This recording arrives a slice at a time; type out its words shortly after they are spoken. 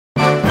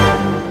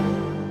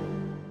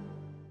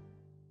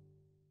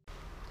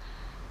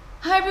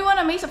Hi everyone,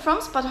 I'm Mesa from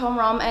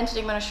Spotahome, and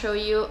today I'm going to show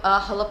you a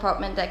whole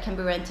apartment that can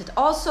be rented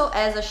also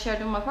as a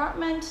shared room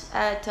apartment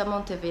at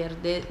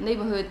Monteverde. The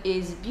neighborhood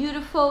is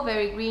beautiful,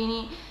 very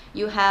greeny.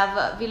 You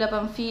have Villa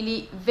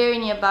Pamphili very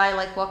nearby,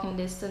 like walking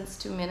distance,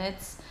 2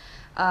 minutes.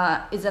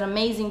 It's an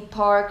amazing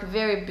park,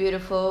 very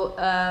beautiful,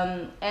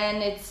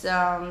 and it's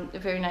a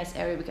very nice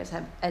area because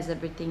it has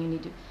everything you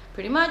need to.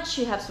 Pretty much,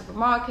 you have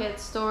supermarkets,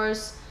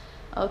 stores.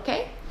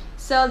 Okay,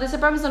 so this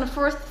apartment is on the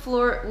 4th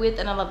floor with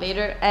an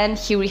elevator, and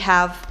here we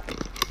have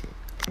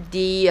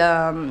the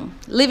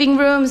living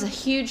rooms, a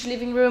huge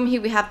living room.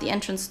 Here we have the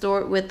entrance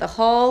door with the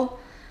hall.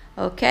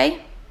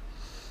 Okay,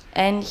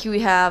 and here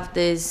we have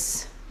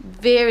this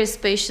very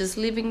spacious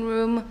living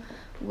room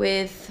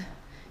with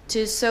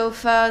 2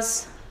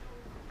 sofas.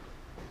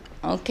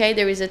 Okay,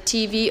 there is a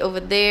TV over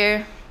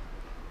there.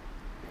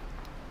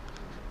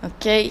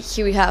 Okay,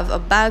 here we have a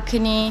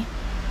balcony,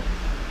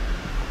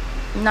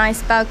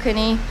 nice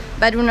balcony.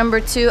 Bedroom number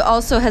 2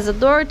 also has a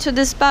door to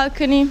this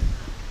balcony.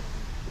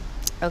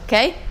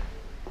 Okay,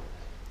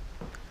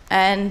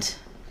 and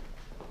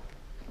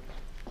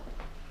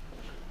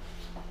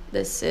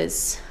this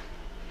is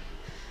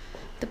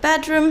the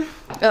bedroom,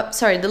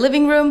 the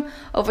living room.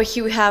 Over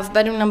here we have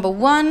bedroom number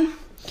 1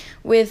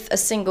 with a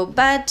single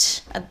bed,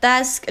 a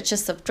desk, a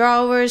chest of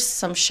drawers,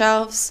 some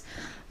shelves.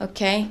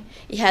 Okay,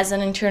 it has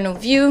an internal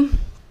view,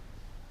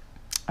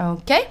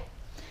 okay,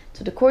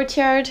 to the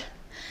courtyard,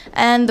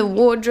 and the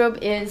wardrobe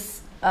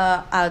is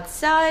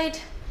outside.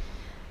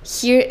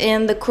 Here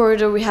in the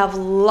corridor we have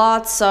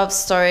lots of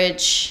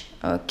storage.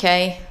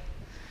 Okay,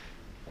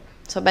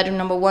 so bedroom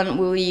number 1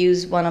 will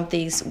use one of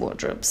these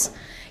wardrobes.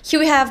 Here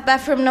we have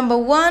bathroom number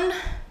 1,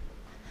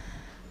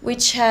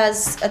 which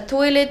has a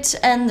toilet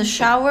and a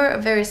shower, a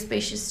very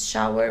spacious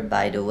shower,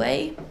 by the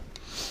way.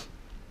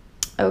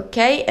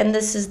 Okay, and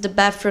this is the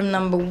bathroom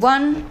number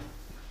 1.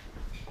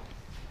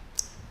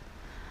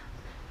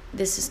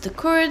 This is the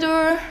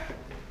corridor.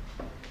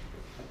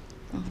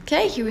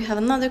 Okay, here we have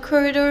another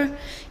corridor.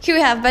 Here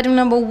we have bedroom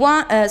number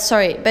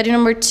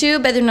 2,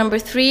 bedroom number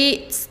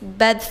 3,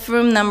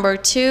 bedroom number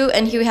 2,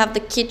 and here we have the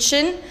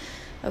kitchen.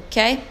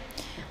 Okay,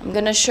 I'm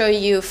gonna show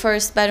you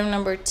first bedroom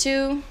number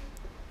 2.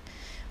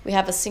 We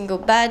have a single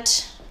bed.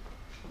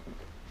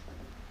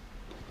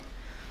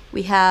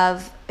 We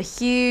have a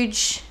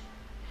huge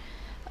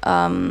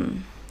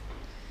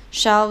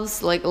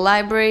shelves, like a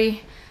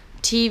library,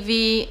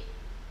 TV,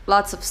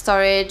 lots of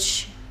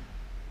storage,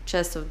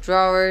 chest of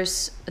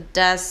drawers, a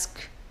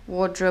desk,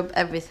 wardrobe,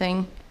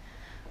 everything.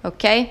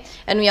 Okay,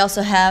 and we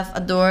also have a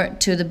door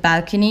to the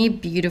balcony,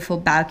 beautiful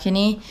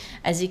balcony.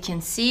 As you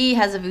can see, it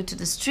has a view to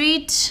the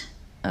street.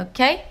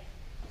 Okay,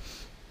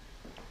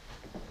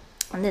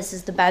 and this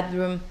is the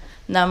bedroom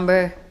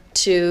number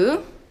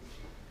 2.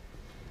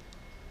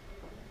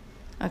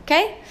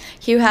 Okay,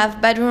 here you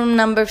have bedroom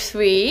number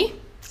 3.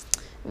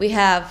 We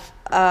have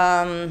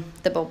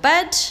double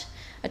bed,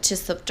 a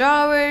chest of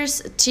drawers,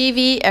 a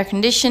TV, air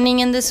conditioning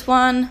in this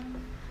one.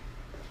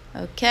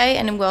 Okay,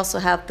 and we also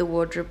have the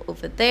wardrobe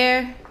over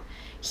there.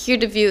 Here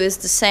the view is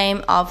the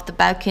same of the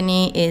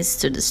balcony is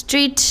to the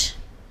street.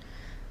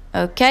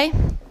 Okay,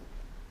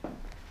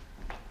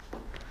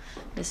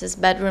 this is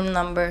bedroom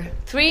number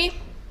 3.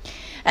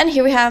 And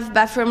here we have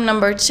bathroom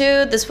number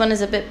 2. This one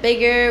is a bit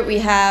bigger. We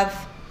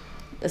have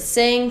a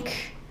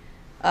sink,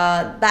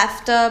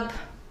 bathtub,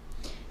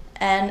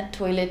 and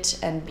toilet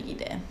and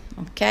bidet.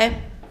 Okay,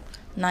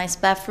 nice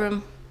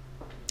bathroom.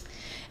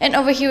 And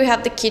over here we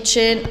have the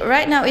kitchen.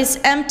 Right now it's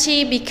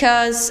empty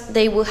because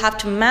they will have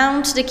to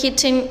mount the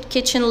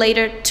kitchen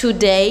later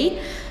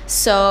today.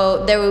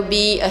 So there will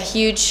be a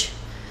huge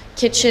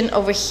kitchen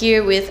over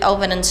here with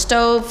oven and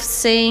stove,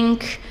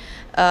 sink,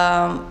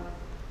 also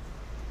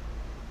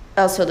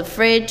the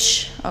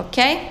fridge.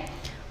 Okay,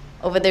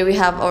 over there we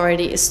have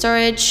already a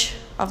storage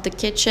of the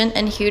kitchen,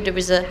 and here there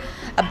is a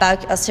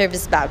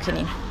service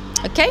balcony.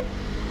 Okay,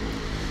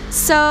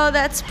 so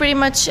that's pretty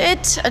much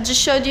it. I just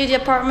showed you the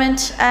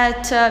apartment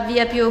at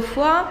Via Pio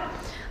Foix.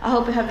 I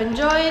hope you have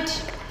enjoyed,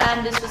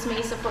 and this was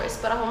Melissa for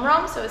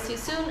Spotahome, so I'll see you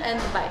soon, and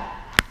bye.